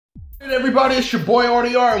Hey everybody, it's your boy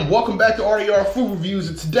RDR and welcome back to RDR Food Reviews.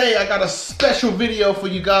 And today I got a special video for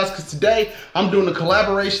you guys because today I'm doing a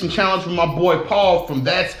collaboration challenge with my boy Paul from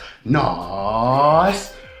That's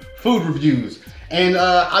Noice Reviews. And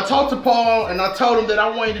I talked to Paul and I told him that I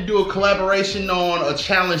wanted to do a collaboration on a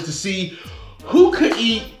challenge to see who could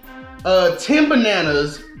eat 10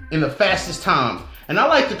 bananas in the fastest time. And I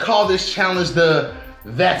like to call this challenge the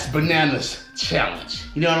That's Bananas Challenge.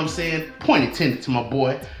 You know what I'm saying? Point intended to my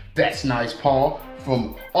boy. That's Nice Paul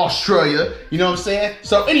from Australia. You know what I'm saying?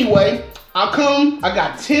 So anyway, I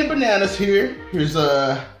got 10 bananas here. Here's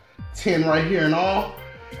 10 right here and all.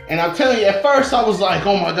 And I'm telling you, at first I was like,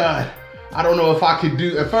 oh my God, I don't know if I could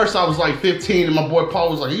do, at first I was like 15 and my boy Paul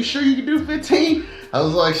was like, are you sure you can do 15? I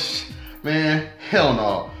was like, man, hell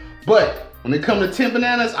no. But when it comes to 10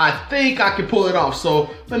 bananas, I think I can pull it off. So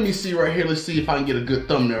let me see right here. Let's see if I can get a good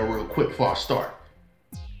thumbnail real quick before I start.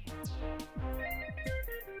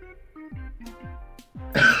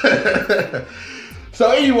 So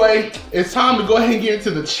anyway, it's time to go ahead and get into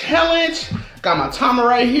the challenge. Got my timer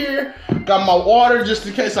right here. Got my water just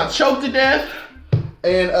in case I choke to death.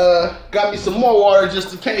 And got me some more water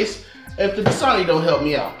just in case if the Dasani don't help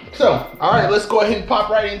me out. So, all right, let's go ahead and pop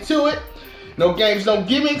right into it. No games, no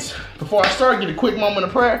gimmicks. Before I start, get a quick moment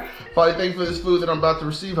of prayer. Father, thank you for this food that I'm about to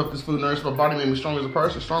receive. Hope this food nourishes my body, make me strong as a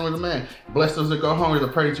person, strong as a man. Bless those that go hungry. I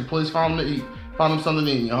pray that you please find them to eat. Find them something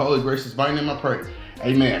to eat. In your holy gracious mighty name I pray.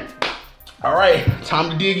 Amen. All right, time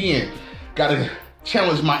to dig in. Gotta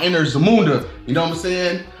challenge my inner Zamunda. You know what I'm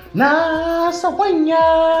saying?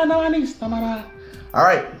 All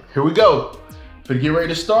right, here we go. But get ready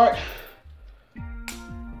to start.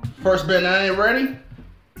 First banana ain't ready.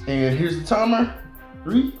 And here's the timer.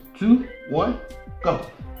 3, 2, 1, go.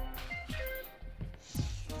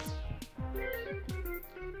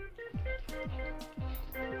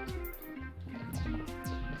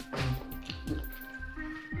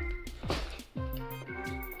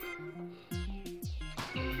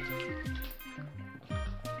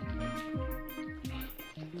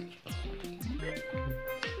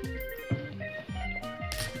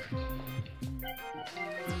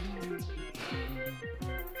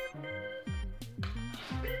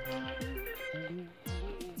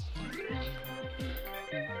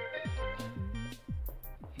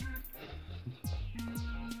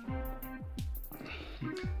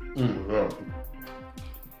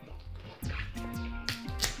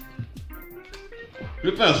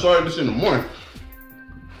 Good thing I started this in the morning.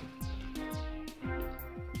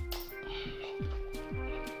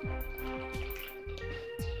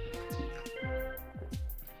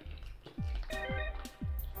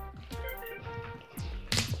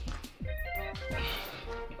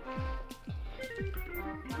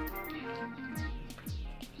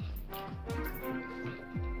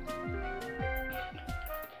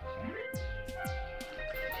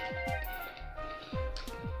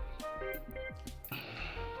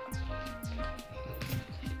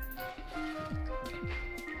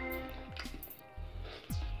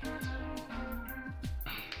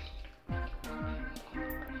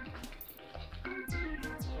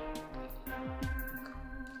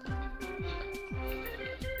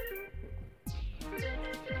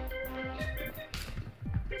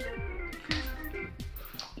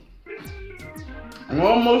 I'm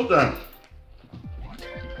almost done.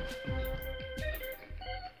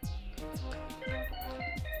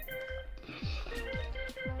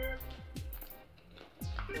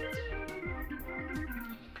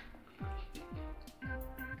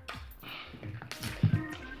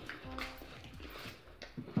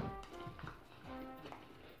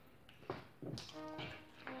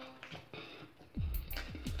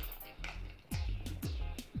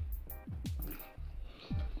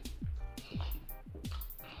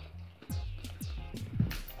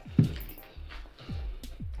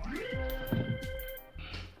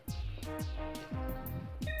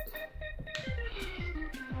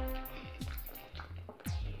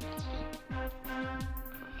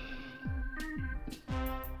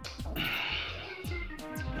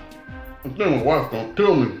 I think my wife's gonna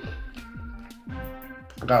kill me.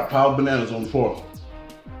 I got a pile of bananas on the floor.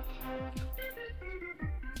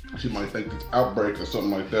 She might think it's outbreak or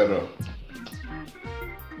something like that.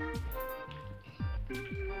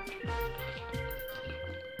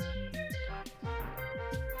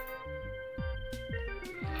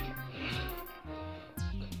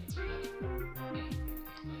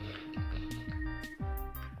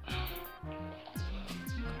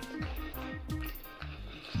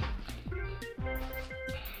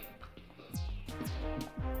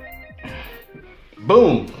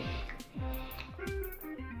 Boom.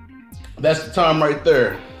 That's the time right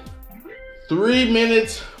there. 3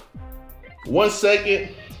 minutes, 1 second.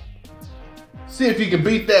 See if you can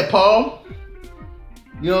beat that, Paul.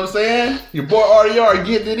 You know what I'm saying? Your boy RDR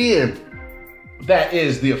getting it in. That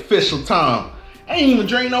is the official time. I ain't even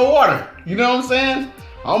drink no water. You know what I'm saying?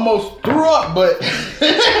 I almost threw up, but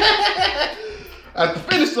at the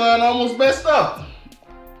finish line, I almost messed up.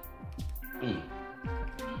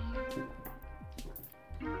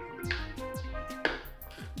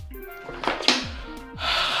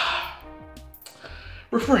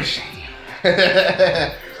 Refreshing.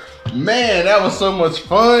 Man, that was so much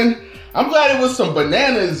fun. I'm glad it was some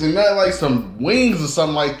bananas and not like some wings or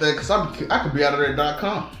something like that, because I could be out of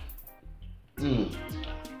there.com.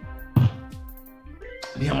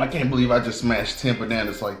 Damn, I can't believe I just smashed 10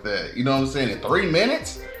 bananas like that. You know what I'm saying? In 3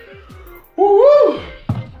 minutes? Woo-woo!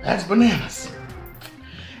 That's bananas.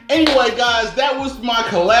 Anyway, guys, that was my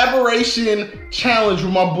collaboration challenge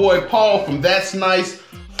with my boy Paul from That's Nice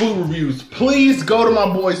Food Reviews. Please go to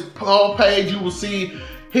my boy's Paul page. You will see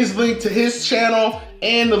his link to his channel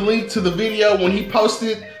and the link to the video when he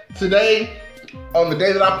posted today, on the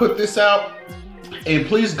day that I put this out. And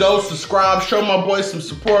please go subscribe, show my boy some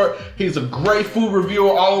support. He's a great food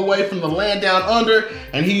reviewer all the way from the land down under,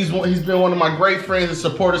 and he's been one of my great friends and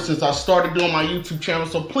supporters since I started doing my YouTube channel.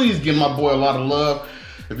 So please give my boy a lot of love.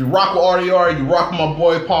 If you rock with RDR, you rock with my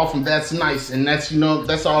boy Paul from That's Nice, and that's, you know,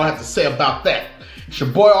 that's all I have to say about that. It's your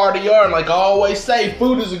boy RDR, and like I always say,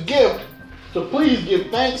 food is a gift, so please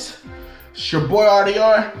give thanks. It's your boy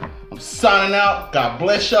RDR. I'm signing out. God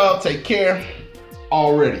bless y'all. Take care.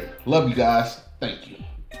 Already. Love you guys. Thank you.